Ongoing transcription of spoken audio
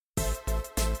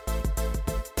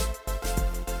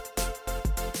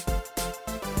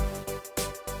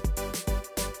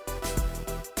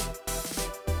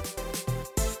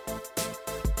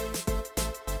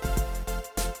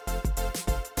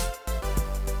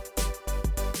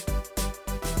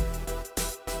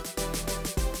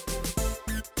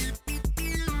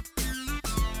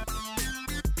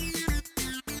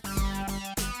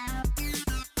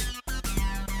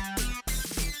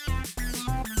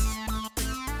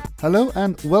Hello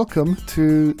and welcome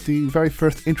to the very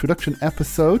first introduction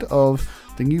episode of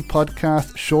the new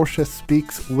podcast Saoirse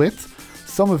Speaks With.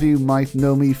 Some of you might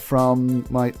know me from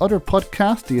my other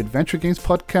podcast, the Adventure Games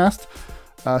podcast.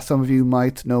 Some of you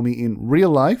might know me in real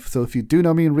life. So if you do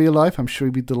know me in real life, I'm sure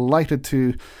you'll be delighted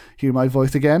to hear my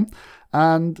voice again.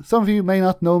 And some of you may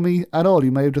not know me at all.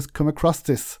 You may have just come across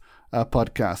this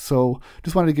podcast. So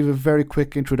just wanted to give a very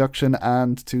quick introduction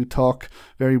and to talk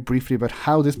very briefly about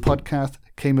how this podcast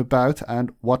came about and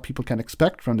what people can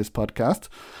expect from this podcast.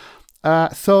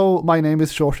 So my name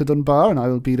is Saoirse Dunbar and I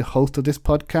will be the host of this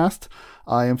podcast.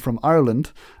 I am from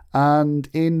Ireland, and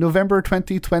in November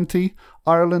 2020,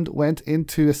 Ireland went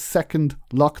into a second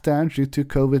lockdown due to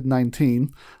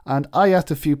COVID-19, and I asked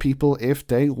a few people if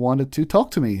they wanted to talk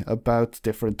to me about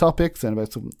different topics and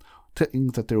about some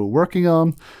things that they were working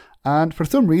on, and for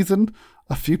some reason,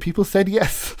 a few people said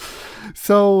yes.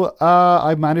 So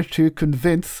I managed to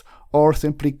convince or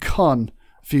simply con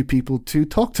a few people to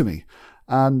talk to me.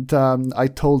 And I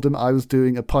told them I was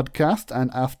doing a podcast,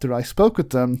 and after I spoke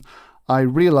with them, I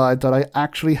realized that I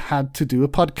actually had to do a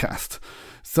podcast.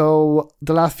 So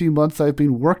the last few months I've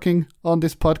been working on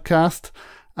this podcast,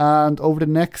 and over the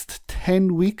next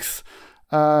 10 weeks,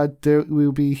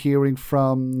 we'll be hearing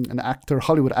from an actor,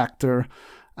 Hollywood actor,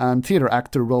 and theatre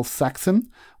actor Rolf Saxon.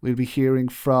 We'll be hearing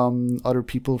from other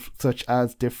people such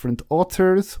as different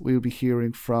authors. We'll be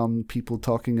hearing from people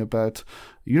talking about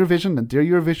Eurovision and their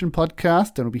Eurovision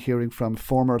podcast. And we'll be hearing from a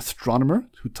former astronomer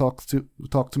who talked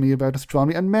to me about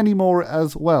astronomy, and many more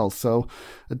as well. So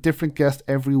a different guest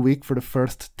every week for the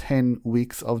first 10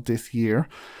 weeks of this year.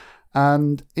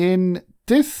 And in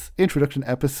this introduction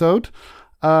episode,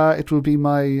 it will be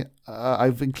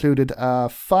I've included a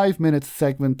 5-minute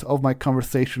segment of my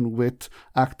conversation with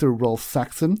actor Rolf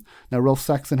Saxon. Now, Rolf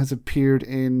Saxon has appeared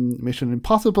in Mission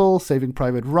Impossible, Saving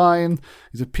Private Ryan.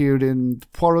 He's appeared in the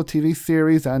Poirot TV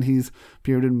series, and he's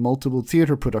appeared in multiple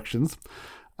theatre productions.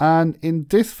 And in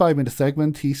this 5-minute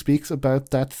segment, he speaks about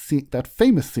that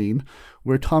famous scene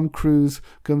where Tom Cruise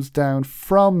comes down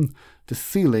from the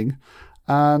ceiling,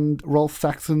 and Rolf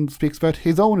Saxon speaks about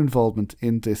his own involvement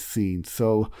in this scene.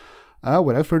 So,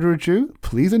 without further ado,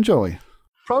 please enjoy.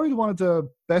 Probably one of the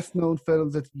best known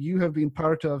films that you have been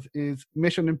part of is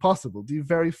Mission Impossible, the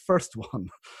very first one.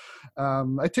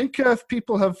 I think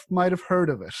people might have heard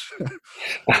of it.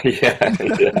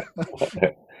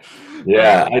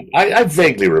 Yeah. I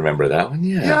vaguely remember that one.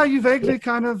 Yeah, you vaguely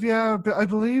but I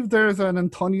believe there's an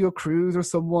Antonio Cruz or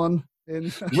someone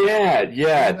in.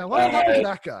 Yeah. What happened to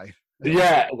that guy?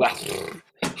 Yeah, well,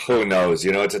 who knows?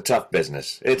 It's a tough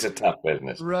business.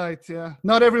 Right, yeah.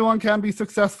 Not everyone can be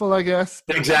successful, I guess.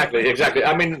 Exactly.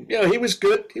 I mean, he was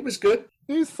good.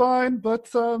 He's fine, but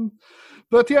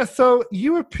yeah, so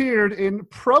you appeared in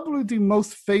probably the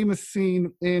most famous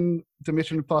scene in the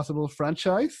Mission Impossible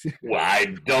franchise. Well,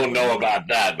 I don't know about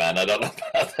that, man. I don't know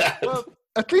about that. Well,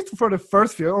 at least for the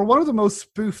first few, or one of the most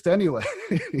spoofed anyway.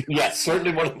 Yes,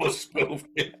 certainly one of the most spoofed,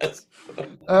 yes.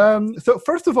 So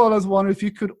first of all, I was wondering if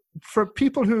you could, for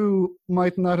people who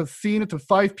might not have seen it, to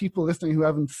 5 people listening who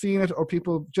haven't seen it, or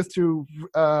people just to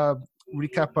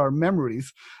recap our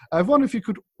memories, I wonder if you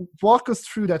could walk us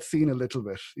through that scene a little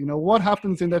bit. What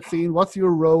happens in that scene? What's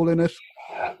your role in it?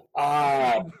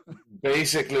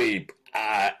 Basically,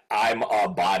 I'm a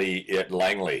body at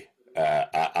Langley.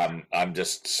 I'm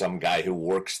just some guy who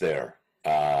works there,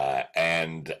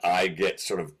 and I get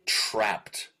sort of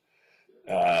trapped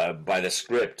by the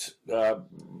script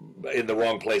in the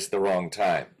wrong place at the wrong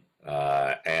time,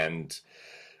 and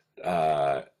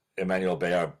Emmanuel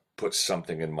Bayard puts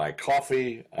something in my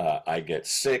coffee. I get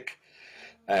sick,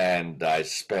 and I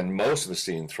spend most of the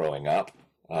scene throwing up,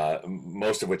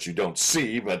 most of which you don't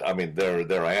see, but I mean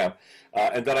there I am.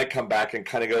 And then I come back and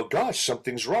kind of go, gosh,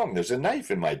 something's wrong. There's a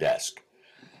knife in my desk.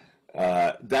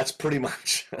 That's pretty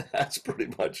much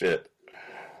it.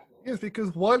 Yes,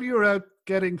 because while you're out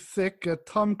getting sick,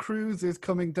 Tom Cruise is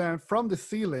coming down from the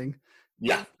ceiling.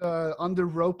 Yeah. On the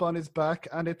rope on his back.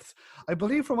 And I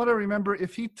believe from what I remember,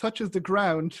 if he touches the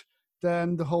ground,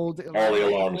 then all the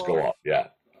alarms go off. Yeah.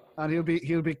 And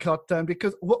he'll be cut down,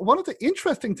 because one of the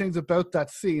interesting things about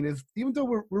that scene is, even though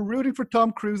we're rooting for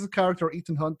Tom Cruise's character,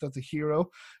 Ethan Hunt, as a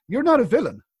hero, you're not a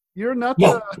villain. You're not.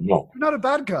 No. You're not a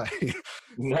bad guy.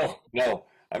 No.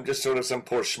 I'm just sort of some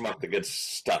poor schmuck that gets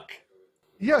stuck.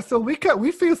 Yeah. So we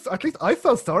feel, at least I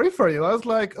felt sorry for you. I was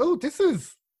like, oh,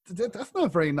 that's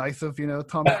not very nice of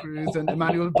Tom Cruise and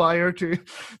Emmanuel Bayard to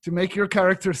make your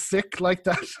character sick like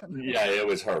that. Yeah, it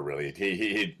was her really.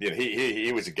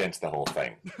 He was against the whole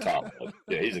thing. Tom,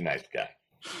 yeah, he's a nice guy.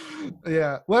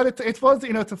 Yeah, well, it was,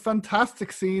 it's a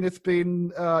fantastic scene. It's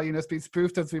been it's been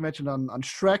spoofed, as we mentioned, on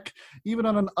Shrek, even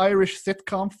on an Irish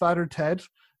sitcom, Father Ted.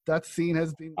 That scene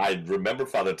has been. I remember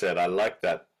Father Ted. I like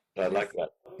that. I Yes. like that.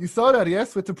 You saw that,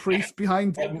 yes, with the priest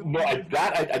behind. No,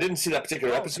 I didn't see that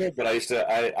particular episode, but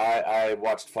I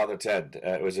watched Father Ted.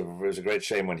 It was a great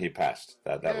shame when he passed.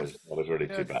 That Yes, was really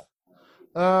too yes.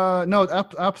 bad. No,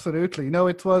 absolutely. No,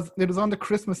 it was on the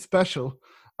Christmas special,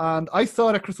 and I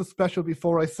saw the Christmas special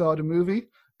before I saw the movie,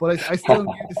 but I still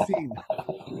knew the scene.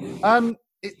 And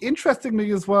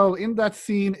interestingly as well, in that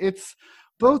scene, it's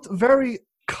both very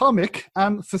comic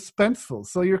and suspenseful.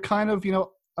 So you're kind of,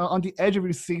 on the edge of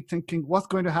your seat thinking, what's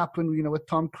going to happen, with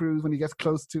Tom Cruise when he gets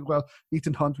close to, well,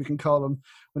 Ethan Hunt, we can call him,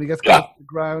 when he gets close Yeah. to the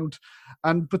ground.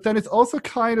 But then it's also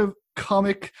kind of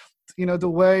comic, the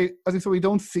way, as I said, we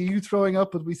don't see you throwing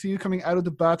up, but we see you coming out of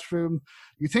the bathroom.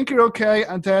 You think you're okay,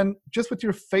 and then just with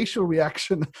your facial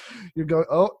reaction, you go,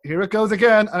 oh, here it goes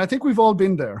again. And I think we've all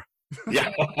been there.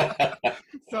 Yeah.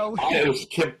 So It was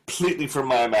completely from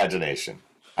my imagination.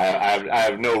 I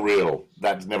have no real.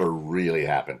 That's never really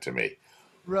happened to me.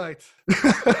 right.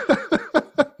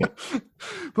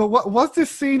 But was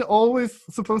this scene always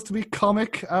supposed to be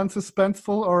comic and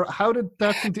suspenseful, or how did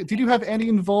that? Did you have any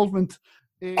involvement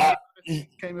in how it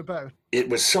came about? It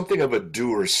was something of a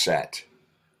doer set.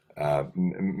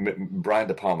 Brian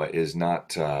De Palma is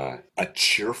not a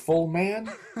cheerful man.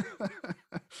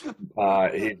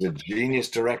 He's a genius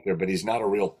director, but he's not a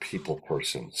real people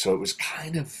person. So it was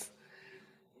kind of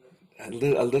a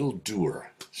little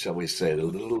doer, shall we say, a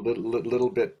little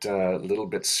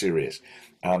bit serious.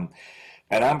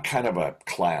 And I'm kind of a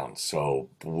clown, so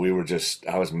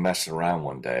I was messing around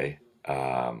one day,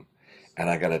 and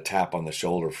I got a tap on the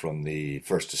shoulder from the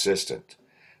first assistant,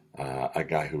 a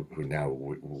guy who now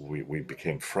we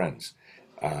became friends,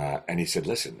 and he said,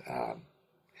 "Listen,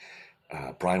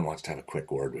 Brian wants to have a quick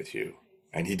word with you,"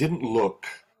 and he didn't look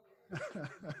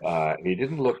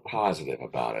positive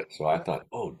about it. So I thought,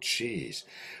 "Oh, geez,"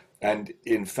 and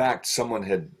in fact, someone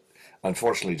had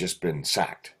unfortunately just been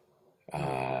sacked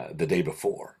the day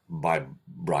before by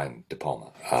Brian De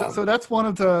Palma. So that's one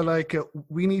of the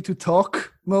we need to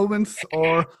talk moments,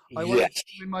 or I want Yes.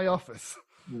 to in my office.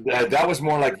 That was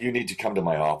more like you need to come to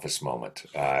my office moment.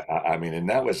 I mean, and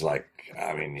that was like,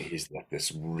 he's like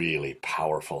this really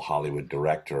powerful Hollywood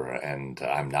director, and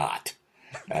I'm not.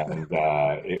 And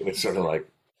it was sort of like,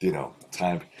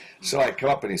 time. So I come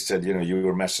up and he said, you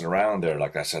were messing around there.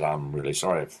 Like I said, I'm really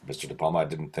sorry, Mr. De Palma. I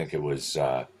didn't think it was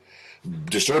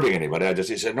disturbing anybody.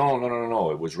 He said,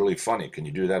 no. It was really funny. Can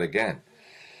you do that again?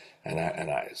 And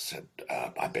I said,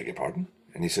 I beg your pardon?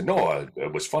 And he said, no,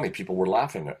 it was funny. People were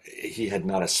laughing. He had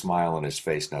not a smile on his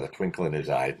face, not a twinkle in his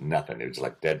eye, nothing. It was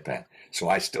like deadpan. So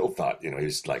I still thought, he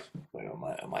was like,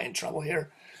 am I in trouble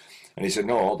here? And he said,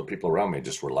 no, all the people around me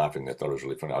just were laughing. They thought it was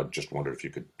really funny. I just wondered if you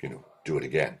could, do it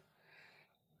again.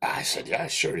 I said, yeah,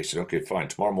 sure. He said, okay, fine.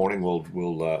 Tomorrow morning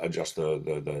we'll adjust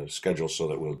the schedule so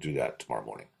that we'll do that tomorrow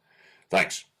morning.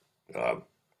 Thanks.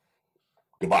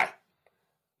 Goodbye.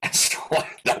 And so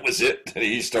that was it. And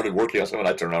he started working on something.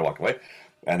 I turned around and walked away.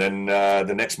 And then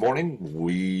the next morning,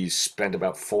 we spent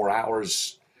about 4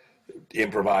 hours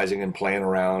improvising and playing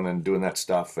around and doing that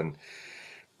stuff. And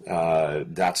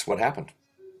that's what happened.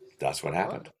 That's what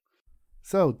happened.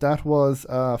 So that was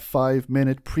a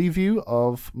 5-minute preview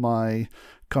of my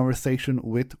conversation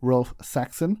with Rolf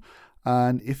Saxon.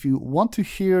 And if you want to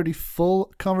hear the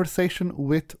full conversation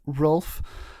with Rolf,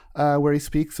 where he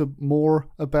speaks more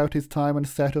about his time on the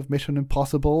set of Mission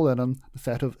Impossible and on the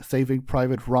set of Saving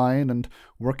Private Ryan and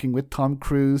working with Tom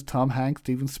Cruise, Tom Hanks,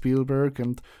 Steven Spielberg,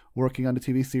 and working on the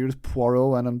TV series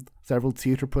Poirot and on several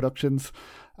theatre productions,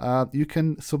 you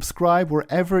can subscribe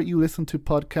wherever you listen to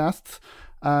podcasts,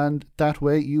 and that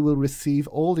way you will receive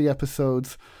all the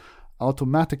episodes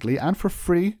automatically and for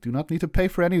free. Do not need to pay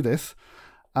for any of this.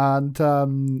 And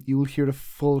you will hear the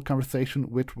full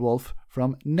conversation with Rolf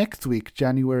from next week,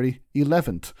 January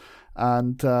 11th.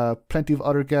 And plenty of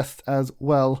other guests as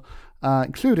well,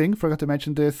 including, forgot to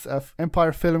mention this,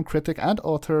 Empire film critic and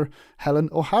author Helen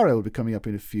O'Hara will be coming up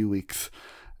in a few weeks.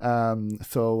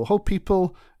 So hope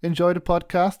people enjoy the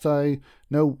podcast. I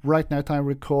know right now, time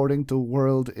recording, the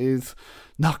world is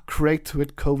not great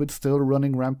with COVID still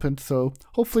running rampant. So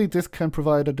hopefully this can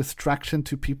provide a distraction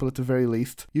to people at the very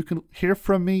least. You can hear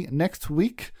from me next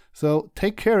week. So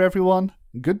take care, everyone.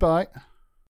 Goodbye.